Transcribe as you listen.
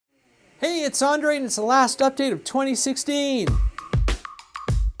Hey, it's Andre and it's the last update of 2016.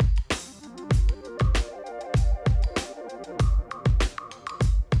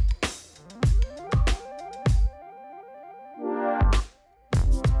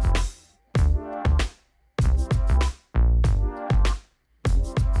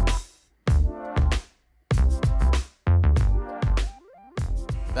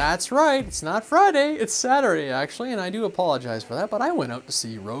 That's right, it's not Friday, it's Saturday actually, and I do apologize for that, but I went out to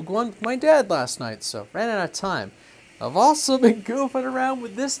see Rogue One with my dad last night, so ran out of time. I've also been goofing around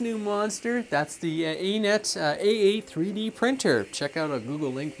with this new monster. That's the Anet A8 3D printer. Check out a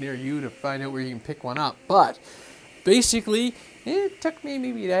Google link near you to find out where you can pick one up. But basically, it took me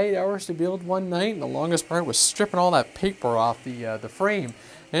maybe 8 hours to build one night, and the longest part was stripping all that paper off the frame.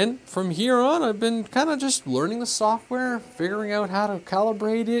 And from here on, I've been kind of just learning the software, figuring out how to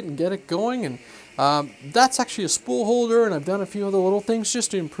calibrate it and get it going. And that's actually a spool holder, and I've done a few other little things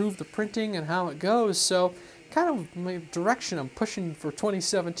just to improve the printing and how it goes. So kind of my direction I'm pushing for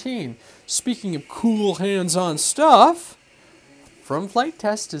 2017. Speaking of cool hands-on stuff, from Flight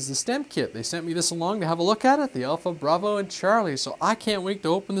Test is the stem kit. They sent me this along to have a look at it, the Alpha, Bravo, and Charlie. So I can't wait to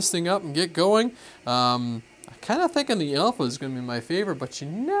open this thing up and get going. I'm kind of thinking the Alpha is going to be my favorite, but you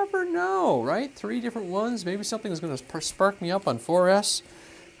never know, right? 3 different ones. Maybe something is going to spark me up on 4S.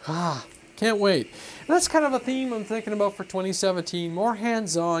 Can't wait. And that's kind of a theme I'm thinking about for 2017. More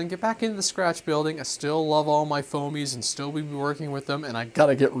hands-on, get back into the scratch building. I still love all my foamies and still be working with them. And I got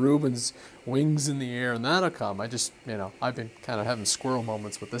to get Ruben's wings in the air, and that'll come. I just, I've been kind of having squirrel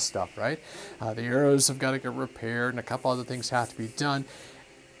moments with this stuff, right? The arrows have got to get repaired and a couple other things have to be done.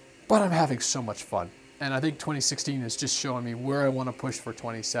 But I'm having so much fun. And I think 2016 is just showing me where I want to push for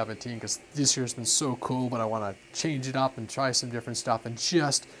 2017, because this year's been so cool, but I want to change it up and try some different stuff and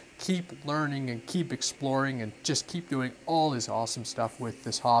just keep learning and keep exploring and just keep doing all this awesome stuff with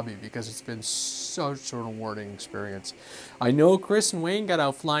this hobby, because it's been such a rewarding experience. I know Chris and Wayne got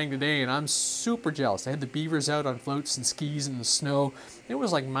out flying today, and I'm super jealous. They had the beavers out on floats and skis in the snow. It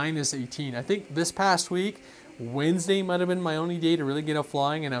was like -18. I think this past week, Wednesday might have been my only day to really get out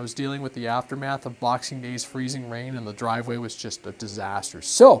flying, and I was dealing with the aftermath of Boxing Day's freezing rain, and the driveway was just a disaster.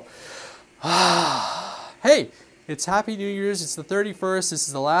 So, hey, it's Happy New Year's. It's the 31st. This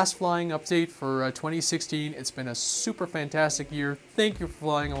is the last flying update for 2016. It's been a super fantastic year. Thank you for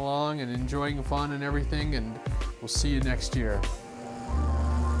flying along and enjoying fun and everything, and we'll see you next year.